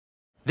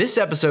This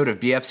episode of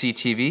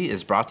BFCTV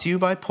is brought to you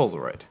by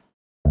Polaroid.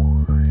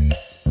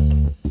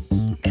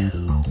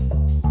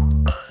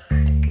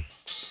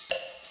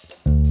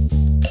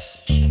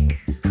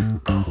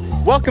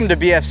 Welcome to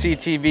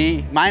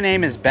BFCTV. My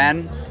name is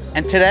Ben,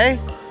 and today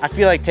I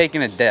feel like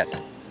taking a dip.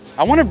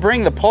 I want to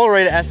bring the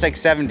Polaroid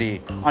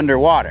SX-70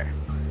 underwater,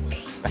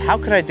 but how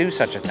could I do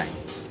such a thing?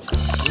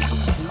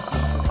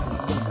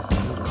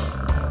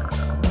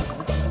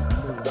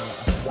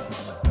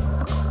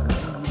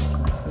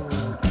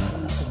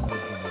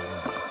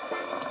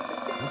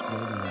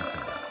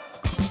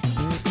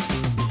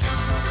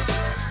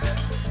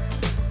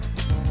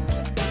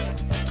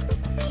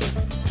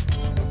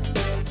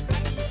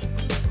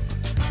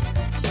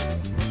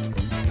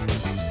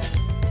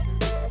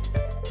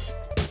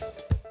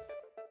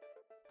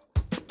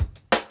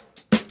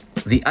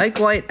 The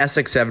Ikelite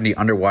SX-70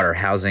 Underwater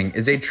Housing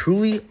is a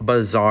truly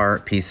bizarre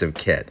piece of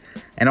kit,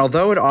 and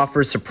although it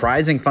offers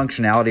surprising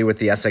functionality with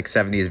the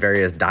SX-70's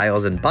various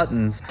dials and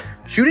buttons,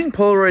 shooting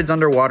Polaroids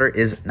underwater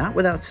is not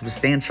without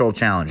substantial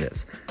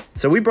challenges.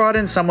 So we brought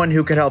in someone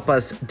who could help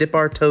us dip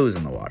our toes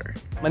in the water.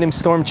 My name's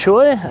Storm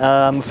Choi.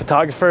 I'm a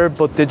photographer,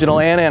 both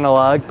digital and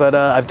analog, but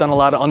I've done a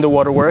lot of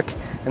underwater work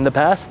in the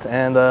past,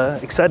 and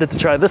excited to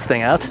try this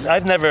thing out.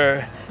 I've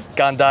never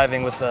gone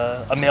diving with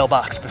a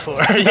mailbox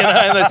before, you know,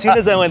 and as soon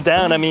as I went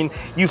down, I mean,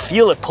 you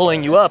feel it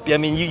pulling you up. I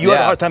mean, you have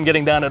a hard time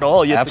getting down at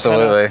all. You have to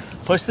kind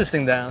of push this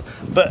thing down.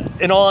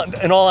 But in all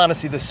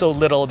honesty, there's so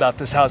little about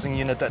this housing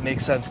unit that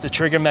makes sense. The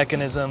trigger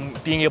mechanism,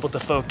 being able to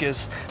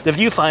focus, the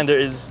viewfinder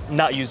is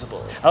not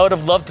usable. I would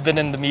have loved to have been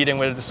in the meeting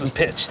where this was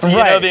pitched, you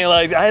know, being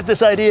like, I had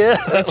this idea.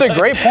 That's a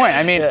great point.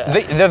 I mean,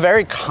 the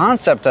very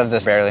concept of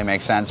this barely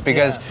makes sense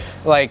because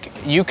like,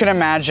 you can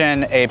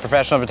imagine a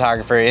professional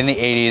photographer in the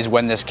 80s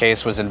when this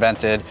case was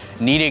invented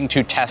needing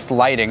to test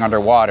lighting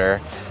underwater,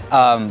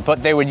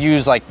 but they would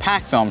use like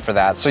pack film for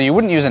that. So you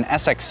wouldn't use an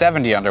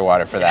SX-70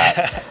 underwater for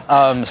that.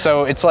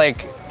 So it's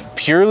like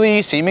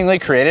purely seemingly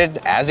created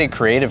as a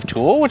creative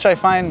tool, which I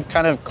find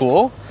kind of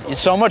cool.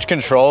 So much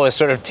control is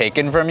sort of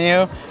taken from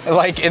you,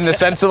 like in the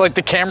sense that like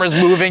the camera's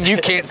moving, you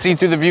can't see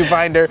through the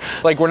viewfinder.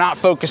 Like we're not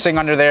focusing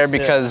under there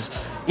because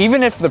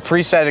even if the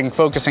presetting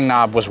focusing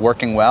knob was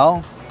working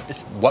well,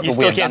 what would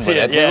we have done with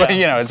it?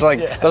 You know, it's like,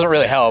 doesn't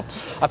really help.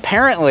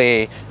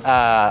 Apparently,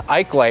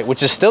 Ikelite,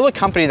 which is still a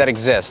company that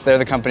exists, they're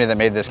the company that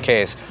made this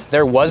case,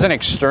 there was an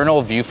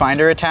external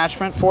viewfinder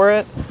attachment for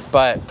it,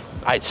 but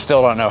I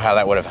still don't know how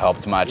that would have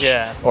helped much,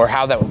 or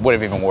how that would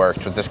have even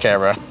worked with this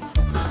camera.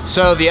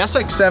 So the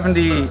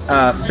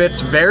SX-70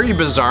 fits very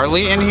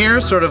bizarrely in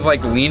here, sort of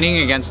like leaning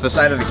against the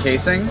side of the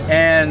casing,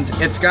 and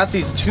it's got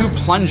these two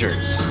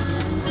plungers.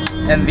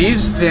 And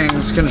these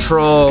things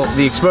control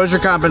the exposure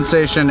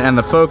compensation and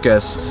the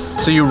focus.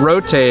 So you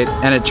rotate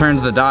and it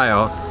turns the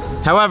dial.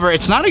 However,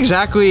 it's not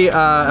exactly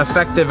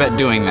effective at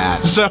doing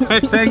that. So I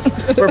think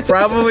we're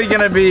probably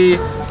gonna be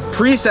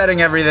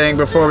presetting everything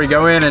before we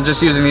go in and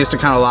just using these to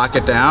kind of lock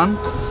it down.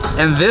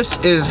 And this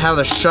is how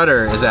the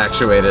shutter is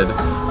actuated.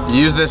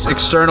 You use this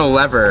external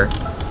lever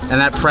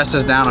and that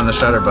presses down on the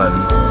shutter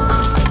button.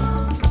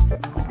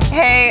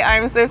 Hey,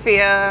 I'm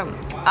Sophia.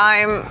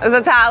 I'm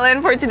the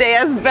talent for today,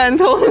 as Ben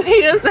told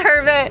me to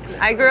serve it.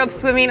 I grew up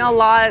swimming a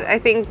lot. I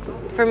think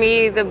for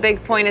me, the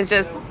big point is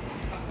just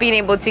being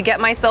able to get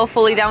myself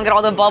fully down, get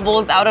all the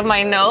bubbles out of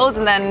my nose,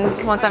 and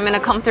then once I'm in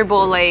a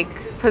comfortable like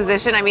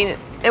position, I mean,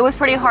 it was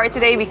pretty hard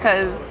today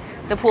because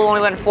the pool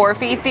only went 4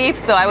 feet deep,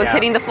 so I was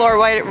hitting the floor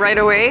right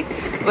away,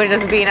 but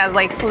just being as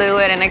like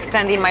fluid and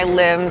extending my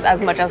limbs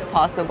as much as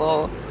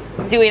possible,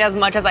 doing as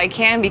much as I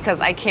can because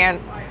I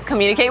can't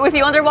communicate with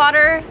you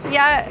underwater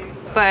yet,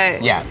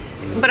 but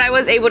But I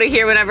was able to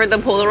hear whenever the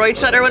Polaroid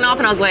shutter went off,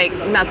 and I was like,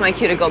 that's my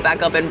cue to go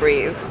back up and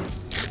breathe.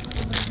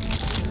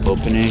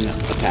 Opening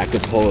a pack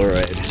of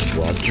Polaroid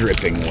while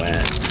dripping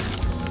wet.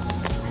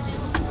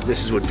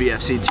 This is what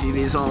BFCTV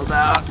is all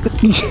about.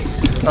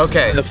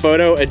 Okay, the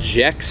photo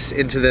ejects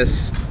into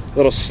this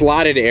little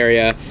slotted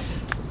area.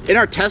 In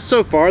our test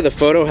so far, the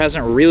photo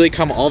hasn't really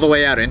come all the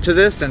way out into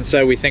this, and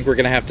so we think we're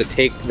gonna have to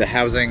take the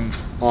housing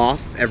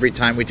off every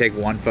time we take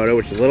one photo,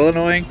 which is a little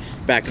annoying.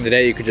 Back in the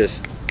day, you could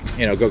just,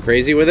 you know, go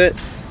crazy with it.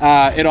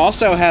 It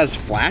also has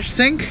flash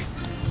sync,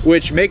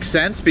 which makes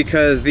sense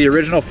because the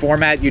original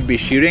format you'd be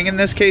shooting in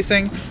this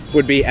casing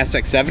would be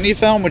SX-70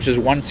 film, which is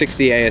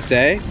 160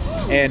 ASA,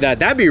 and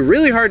that'd be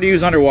really hard to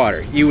use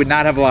underwater. You would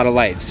not have a lot of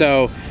light,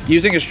 so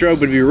using a strobe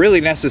would be really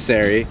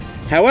necessary.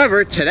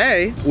 However,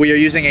 today we are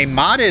using a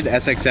modded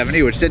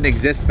SX-70, which didn't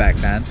exist back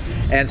then,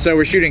 and so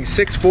we're shooting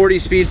 640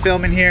 speed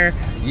film in here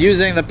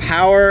using the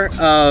power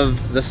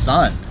of the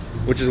sun,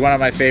 which is one of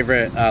my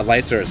favorite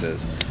light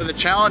sources. So the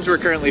challenge we're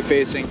currently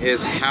facing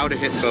is how to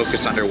hit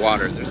focus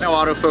underwater. There's no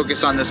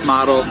autofocus on this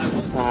model,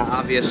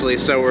 obviously,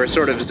 so we're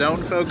sort of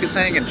zone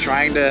focusing and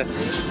trying to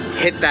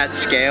hit that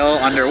scale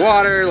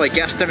underwater, like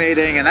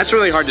estimating, and that's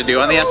really hard to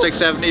do on the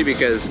SX-70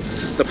 because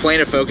the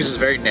plane of focus is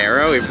very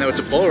narrow. Even though it's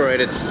a Polaroid,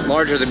 it's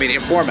larger than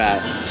medium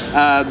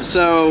format.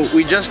 So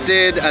we just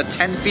did a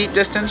 10 feet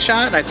distance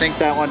shot, and I think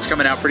that one's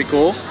coming out pretty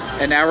cool.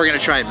 And now we're gonna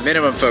try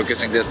minimum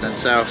focusing distance.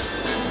 So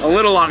a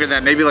little longer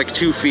than maybe like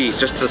 2 feet,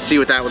 just to see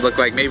what that would look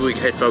like. Maybe we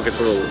could hit focus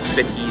a little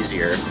bit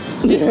easier.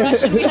 In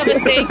Russian, we have a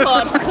saying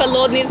called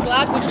 "холодный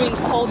взгляд," which means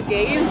cold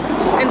gaze,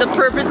 and the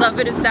purpose of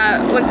it is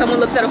that when someone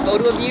looks at a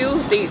photo of you,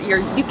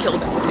 you kill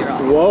them with your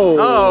eyes. Whoa.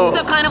 Oh.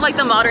 So kind of like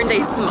the modern day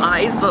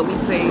smize, but we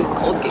say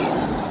cold gaze.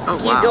 Oh,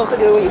 wow. You also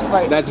do it when you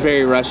fight. That's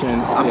very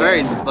Russian. I'm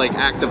very like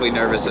actively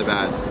nervous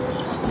about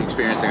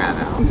experiencing that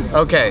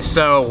now. Okay,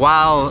 so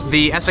while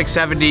the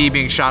SX-70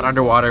 being shot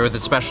underwater with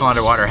its special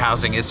underwater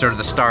housing is sort of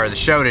the star of the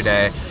show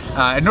today,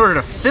 in order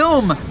to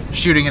film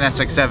shooting an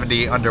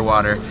SX-70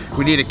 underwater,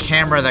 we need a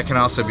camera that can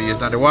also be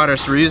used underwater.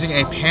 So we're using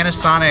a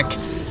Panasonic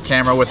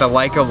camera with a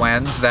Leica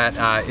lens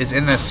that is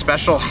in this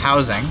special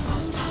housing.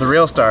 The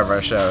real star of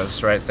our show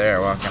is right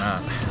there walking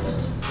up.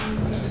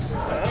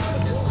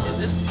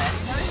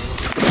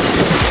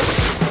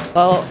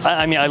 Well,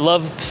 I mean, I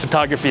loved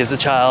photography as a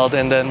child,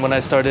 and then when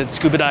I started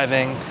scuba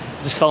diving,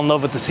 I just fell in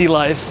love with the sea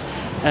life.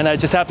 And I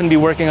just happened to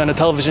be working on a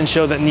television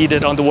show that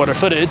needed underwater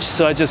footage,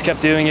 so I just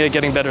kept doing it,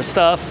 getting better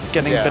stuff,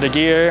 getting better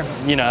gear.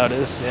 You know how it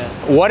is, yeah.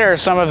 What are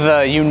some of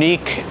the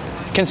unique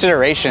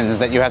considerations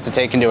that you have to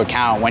take into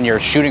account when you're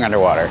shooting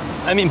underwater?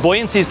 I mean,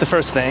 buoyancy is the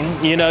first thing.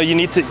 You know,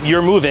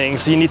 you're moving,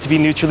 so you need to be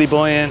neutrally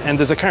buoyant, and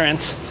there's a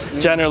current,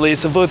 generally,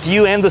 so both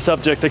you and the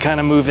subject are kind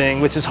of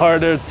moving, which is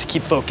harder to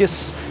keep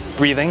focus.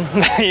 Breathing,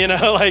 you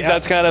know, like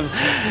that's kind of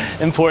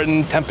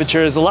important.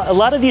 Temperatures, a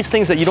lot of these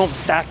things that you don't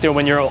factor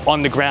when you're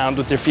on the ground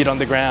with your feet on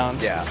the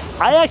ground. Yeah.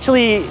 I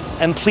actually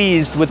am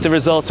pleased with the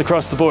results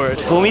across the board.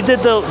 When we did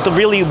the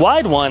really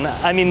wide one,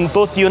 I mean,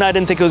 both you and I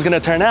didn't think it was going to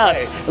turn out.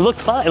 Right. It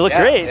looked fine. It looked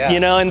great, you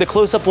know, and the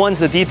close-up ones,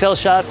 the detail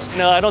shots.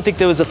 No, I don't think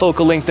there was a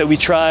focal length that we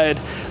tried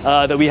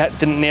that we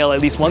didn't nail at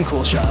least one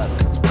cool shot.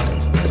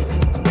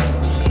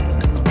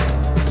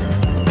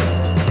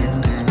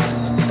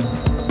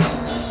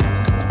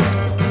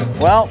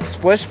 Well,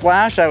 splish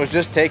splash, I was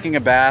just taking a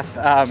bath.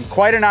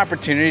 Quite an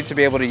opportunity to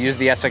be able to use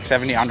the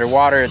SX-70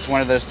 underwater. It's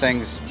one of those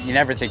things you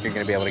never think you're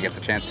gonna be able to get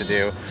the chance to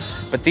do.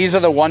 But these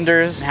are the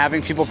wonders,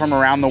 having people from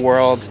around the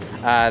world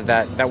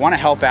that wanna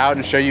help out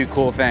and show you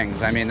cool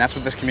things. I mean, that's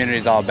what this community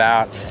is all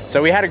about.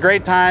 So we had a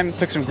great time,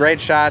 took some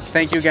great shots.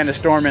 Thank you again to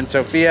Storm and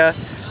Sophia.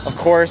 Of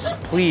course,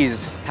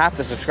 please tap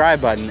the subscribe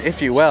button,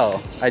 if you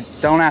will. I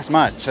don't ask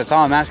much, that's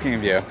all I'm asking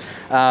of you.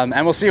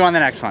 And we'll see you on the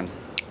next one.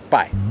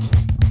 Bye.